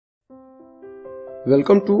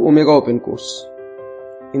Welcome to Omega Open Course.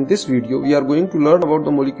 In this video, we are going to learn about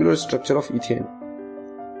the molecular structure of ethane.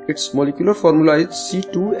 Its molecular formula is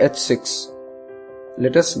C2H6.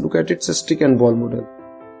 Let us look at its stick and ball model.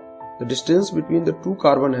 The distance between the two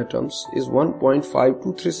carbon atoms is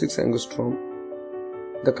 1.5236 angstrom.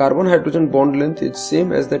 The carbon-hydrogen bond length is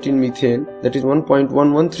same as that in methane, that is 1.113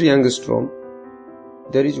 angstrom.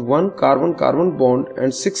 There is one carbon-carbon bond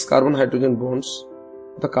and 6 carbon-hydrogen bonds.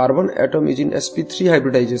 The carbon atom is in sp3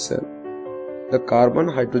 hybridization. The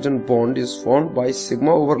carbon-hydrogen bond is formed by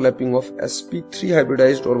sigma overlapping of sp3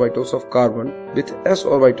 hybridized orbitals of carbon with s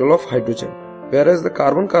orbital of hydrogen, whereas the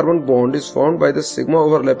carbon-carbon bond is formed by the sigma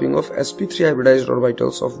overlapping of sp3 hybridized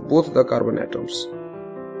orbitals of both the carbon atoms.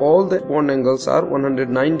 All the bond angles are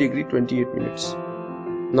 109 degree 28 minutes.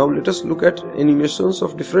 Now let us look at animations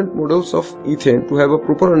of different models of ethane to have a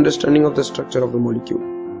proper understanding of the structure of the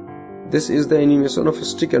molecule. This is the animation of a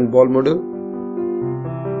stick and ball model.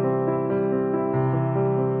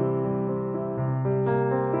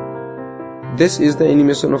 This is the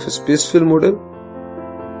animation of a spacefill model.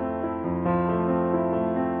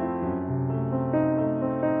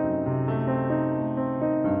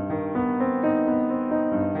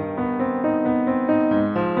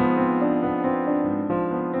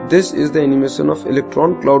 This is the animation of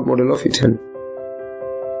Electron Cloud model of ethane.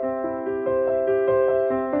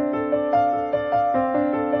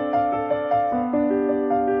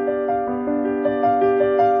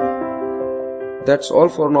 That's all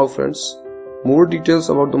for now, friends. More details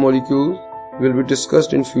about the molecule will be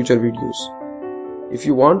discussed in future videos. If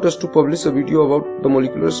you want us to publish a video about the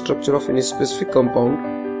molecular structure of any specific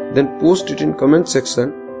compound, then post it in comment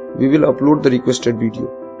section. We will upload the requested video.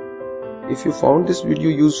 If you found this video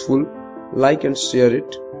useful, like and share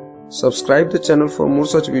it. Subscribe the channel for more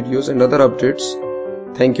such videos and other updates.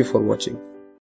 Thank you for watching.